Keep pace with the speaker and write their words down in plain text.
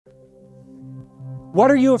What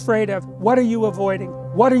are you afraid of? What are you avoiding?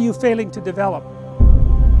 What are you failing to develop?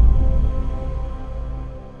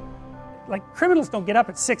 Like, criminals don't get up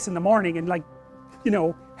at 6 in the morning and, like, you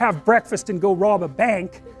know, have breakfast and go rob a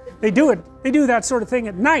bank. They do that sort of thing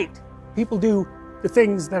at night. People do the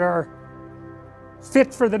things that are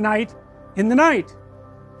fit for the night in the night.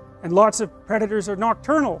 And lots of predators are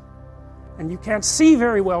nocturnal. And you can't see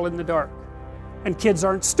very well in the dark. And kids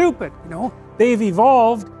aren't stupid, you know. They've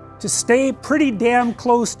evolved to stay pretty damn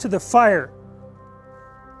close to the fire.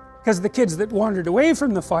 Because the kids that wandered away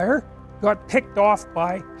from the fire got picked off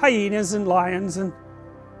by hyenas and lions and,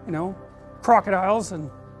 you know, crocodiles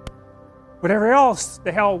and whatever else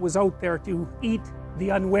the hell was out there to eat the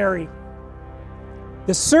unwary.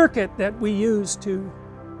 The circuit that we use to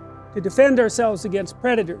defend ourselves against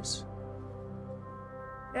predators,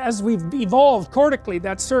 as we've evolved cortically,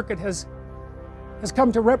 that circuit has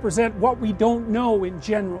come to represent what we don't know in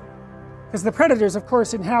general. Because the predators, of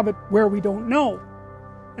course, inhabit where we don't know.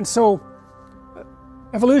 And so,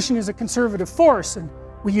 evolution is a conservative force, and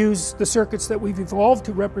we use the circuits that we've evolved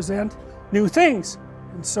to represent new things.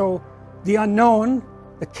 And so, the unknown,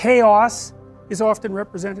 the chaos, is often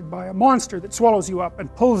represented by a monster that swallows you up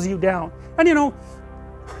and pulls you down. And you know,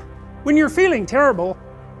 when you're feeling terrible,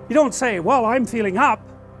 you don't say, well, I'm feeling up.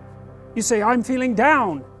 You say, I'm feeling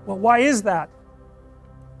down. Well, why is that?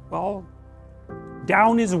 Well,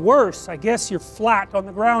 down is worse. I guess you're flat on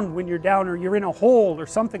the ground when you're down, or you're in a hole or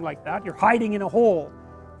something like that. You're hiding in a hole.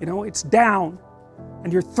 You know, it's down.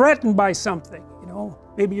 And you're threatened by something, you know.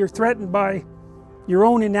 Maybe you're threatened by your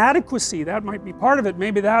own inadequacy. That might be part of it.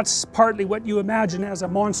 Maybe that's partly what you imagine as a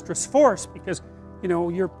monstrous force, because, you know,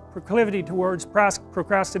 your proclivity towards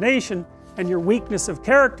procrastination and your weakness of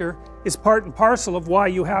character is part and parcel of why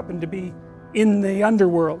you happen to be in the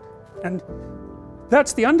underworld. And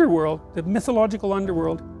that's the underworld, the mythological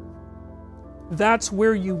underworld. That's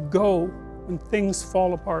where you go when things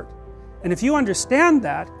fall apart. And if you understand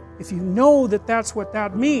that, if you know that that's what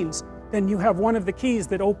that means, then you have one of the keys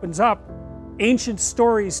that opens up ancient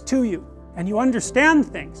stories to you, and you understand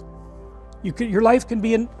things. Your life can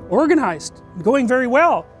be organized, going very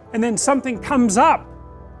well, and then something comes up,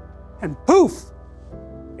 and poof,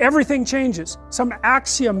 everything changes. Some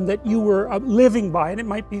axiom that you were living by, and it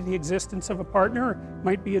might be the existence of a partner, it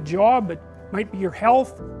might be a job, it might be your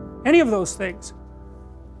health, any of those things,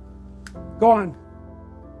 gone.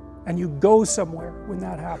 And you go somewhere when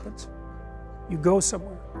that happens. You go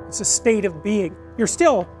somewhere. It's a state of being. You're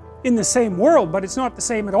still in the same world, but it's not the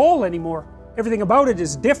same at all anymore. Everything about it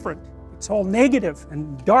is different. It's all negative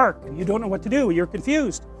and dark, and you don't know what to do. You're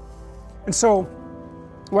confused. And so,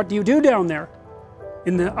 what do you do down there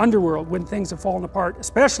in the underworld when things have fallen apart?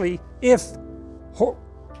 Especially if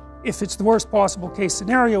it's the worst possible case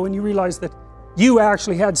scenario and you realize that you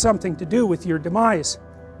actually had something to do with your demise.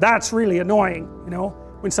 That's really annoying, you know,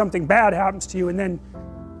 when something bad happens to you and then,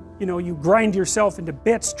 you know, you grind yourself into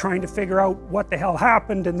bits trying to figure out what the hell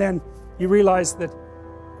happened, and then you realize that,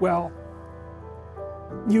 well,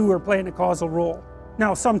 you were playing a causal role.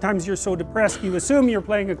 Now, sometimes you're so depressed you assume you're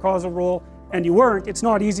playing a causal role, and you weren't. It's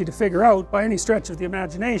not easy to figure out by any stretch of the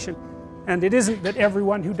imagination. And it isn't that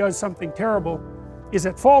everyone who does something terrible is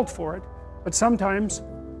at fault for it, but sometimes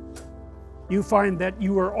you find that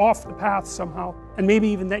you were off the path somehow, and maybe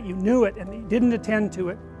even that you knew it and you didn't attend to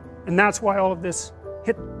it, and that's why all of this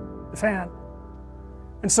hit the fan.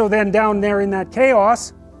 And so then down there in that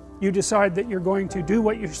chaos, you decide that you're going to do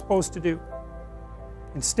what you're supposed to do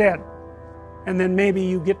instead. And then maybe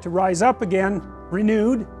you get to rise up again,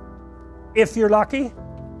 renewed, if you're lucky,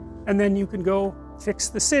 and then you can go fix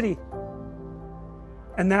the city.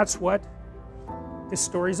 And that's what this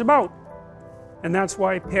story's about. And that's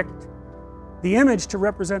why I picked the image to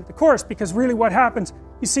represent the course, because really what happens,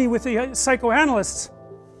 you see, with the psychoanalysts,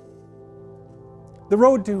 the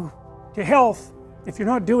road to health, if you're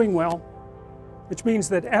not doing well, which means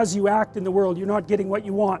that as you act in the world, you're not getting what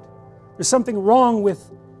you want. There's something wrong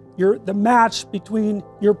with the match between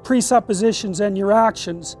your presuppositions and your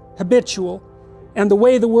actions, habitual, and the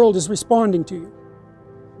way the world is responding to you.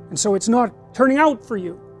 And so it's not turning out for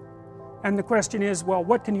you. And the question is, well,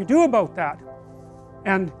 what can you do about that?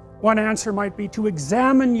 And one answer might be to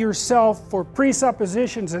examine yourself for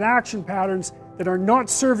presuppositions and action patterns that are not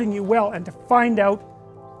serving you well, and to find out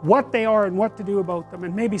what they are and what to do about them.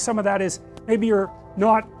 And maybe some of that is, maybe you're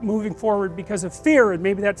not moving forward because of fear, and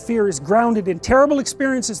maybe that fear is grounded in terrible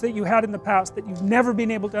experiences that you had in the past that you've never been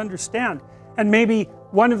able to understand. And maybe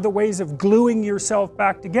one of the ways of gluing yourself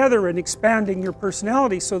back together and expanding your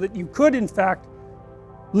personality so that you could in fact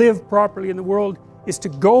live properly in the world is to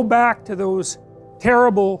go back to those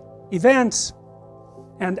terrible events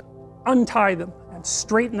and untie them and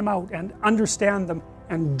straighten them out and understand them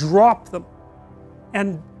and drop them.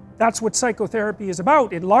 And that's what psychotherapy is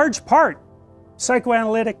about, in large part.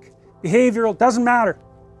 Psychoanalytic, behavioral, doesn't matter.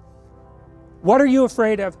 What are you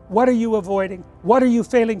afraid of? What are you avoiding? What are you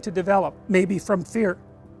failing to develop? Maybe from fear,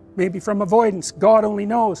 maybe from avoidance, God only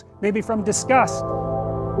knows, maybe from disgust.